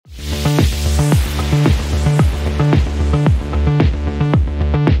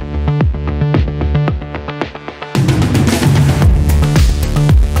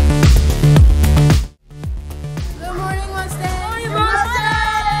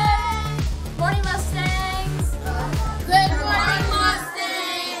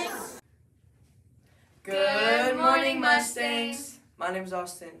My name's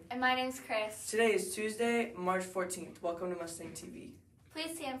Austin. And my name's Chris. Today is Tuesday, March 14th. Welcome to Mustang TV.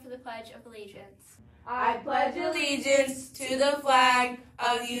 Please stand for the Pledge of Allegiance. I pledge allegiance to the flag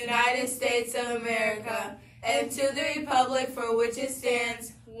of the United States of America and to the republic for which it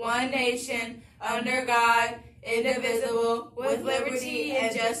stands, one nation, under God, indivisible, with liberty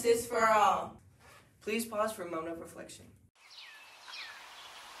and justice for all. Please pause for a moment of reflection.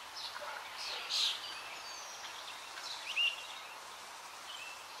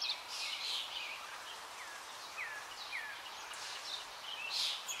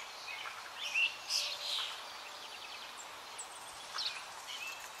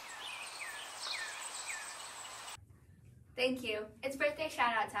 Thank you. It's birthday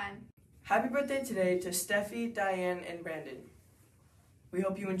shout-out time. Happy birthday today to Steffi, Diane, and Brandon. We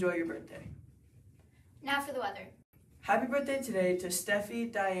hope you enjoy your birthday. Now for the weather. Happy birthday today to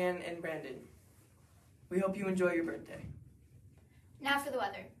Steffi, Diane, and Brandon. We hope you enjoy your birthday. Now for the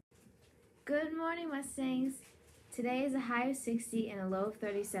weather. Good morning, Mustangs. Today is a high of 60 and a low of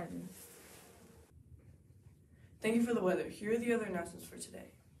 37. Thank you for the weather. Here are the other announcements for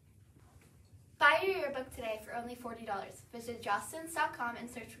today. Buy your yearbook today for only $40. Visit jostens.com and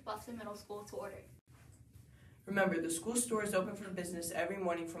search for Bluffton Middle School to order. Remember, the school store is open for business every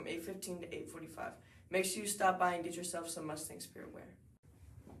morning from 8:15 to 8:45. Make sure you stop by and get yourself some Mustang Spirit wear.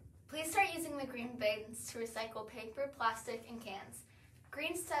 Please start using the green bins to recycle paper, plastic, and cans.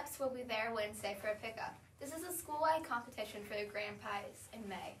 Green Steps will be there Wednesday for a pickup. This is a school-wide competition for the grand prize in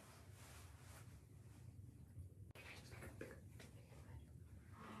May.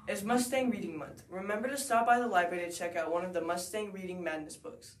 It's Mustang Reading Month. Remember to stop by the library to check out one of the Mustang Reading Madness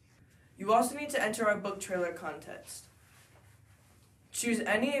books. You also need to enter our book trailer contest. Choose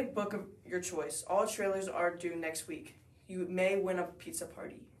any book of your choice. All trailers are due next week. You may win a pizza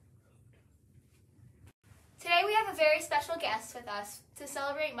party. Today we have a very special guest with us to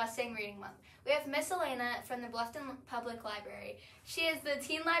celebrate Mustang Reading Month. We have Miss Elena from the Bluffton Public Library. She is the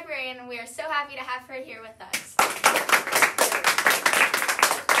teen librarian, and we are so happy to have her here with us.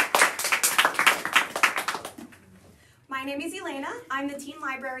 My name is Elena. I'm the Teen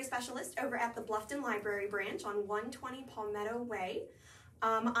Library Specialist over at the Bluffton Library Branch on 120 Palmetto Way.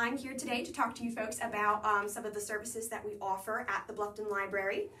 I'm here today to talk to you folks about some of the services that we offer at the Bluffton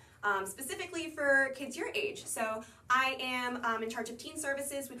Library, specifically for kids your age. So I am in charge of teen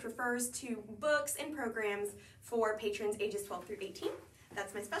services, which refers to books and programs for patrons ages 12 through 18.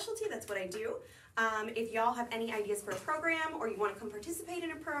 That's my specialty. That's what I do. If y'all have any ideas for a program, or you want to come participate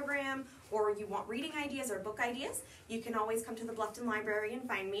in a program, or you want reading ideas or book ideas, you can always come to the Bluffton Library and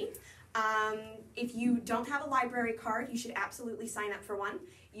find me. If you don't have a library card, you should absolutely sign up for one.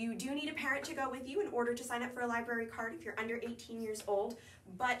 You do need a parent to go with you in order to sign up for a library card if you're under 18 years old,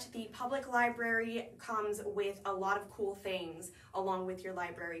 but the public library comes with a lot of cool things along with your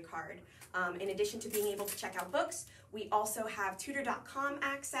library card. In addition to being able to check out books, we also have tutor.com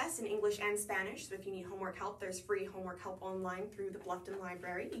access in English and Spanish, so if you need homework help, there's free homework help online through the Bluffton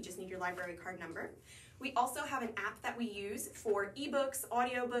Library. You just need your library card number. We also have an app that we use for ebooks,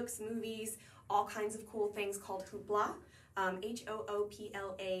 audiobooks, movies, all kinds of cool things called Hoopla.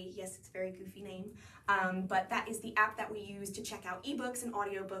 Hoopla. Yes, it's a very goofy name. But that is the app that we use to check out ebooks and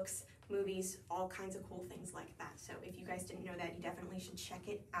audiobooks, movies, all kinds of cool things like that. So if you guys didn't know that, you definitely should check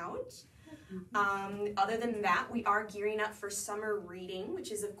it out. Other than that, we are gearing up for summer reading,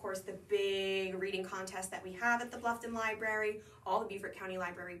 which is of course the big reading contest that we have at the Bluffton Library. All the Beaufort County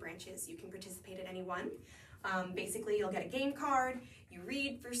Library branches, you can participate at any one. Basically, you'll get a game card, you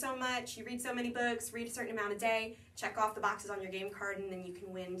read for so much, you read so many books, read a certain amount a day, check off the boxes on your game card, and then you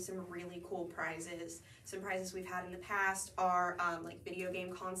can win some really cool prizes. Some prizes we've had in the past are like video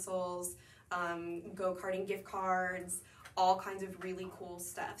game consoles, go-karting gift cards, all kinds of really cool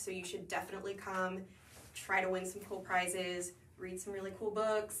stuff. So you should definitely come, try to win some cool prizes, read some really cool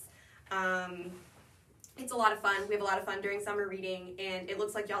books. It's a lot of fun. We have a lot of fun during summer reading, and it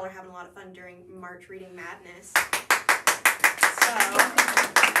looks like y'all are having a lot of fun during March Reading Madness. So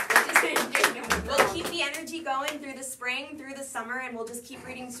we'll keep the energy going through the spring, through the summer, and we'll just keep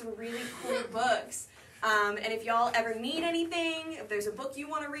reading some really cool books. And if y'all ever need anything, if there's a book you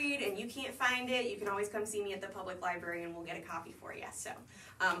want to read and you can't find it, you can always come see me at the public library and we'll get a copy for you. So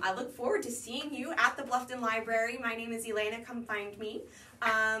I look forward to seeing you at the Bluffton Library. My name is Elena. Come find me.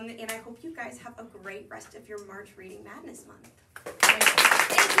 And I hope you guys have a great rest of your March Reading Madness month. Thank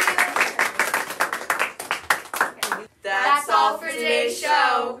you. That's all for today's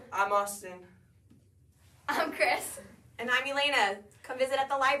show. I'm Austin. I'm Chris. And I'm Elena. Come visit at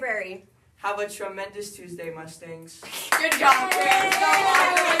the library. Have a tremendous Tuesday, Mustangs. Good job, Chris.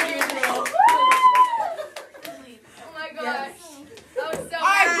 Oh my gosh. Yes. That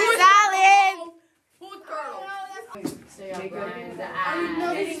Salad. Food kernel.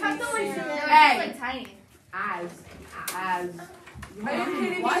 Hey. Like tiny. As. Are you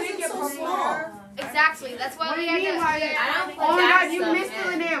kidding? Why is it so small? Exactly. That's why we had to. Oh my God, you missed it,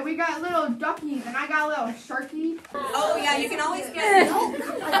 Linnea. We got little duckies, and I got a little sharky. Oh yeah, you can always get milk.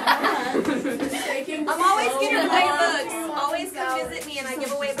 I'm always giving away books. Always come visit me and I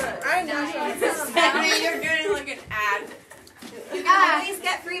give away books. I know. You're doing like an ad. You can always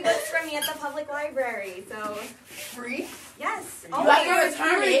get free books from me at the public library. So Free? yes. You got your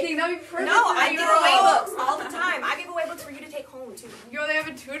return thing. That'd be perfect. No, I give away books all the time. I give away books for you to take home too. You only have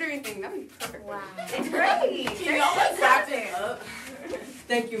a tutoring thing. That'd be perfect. It's great. You always wrapped it up.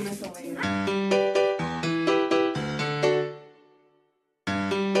 Thank you, Miss Elena.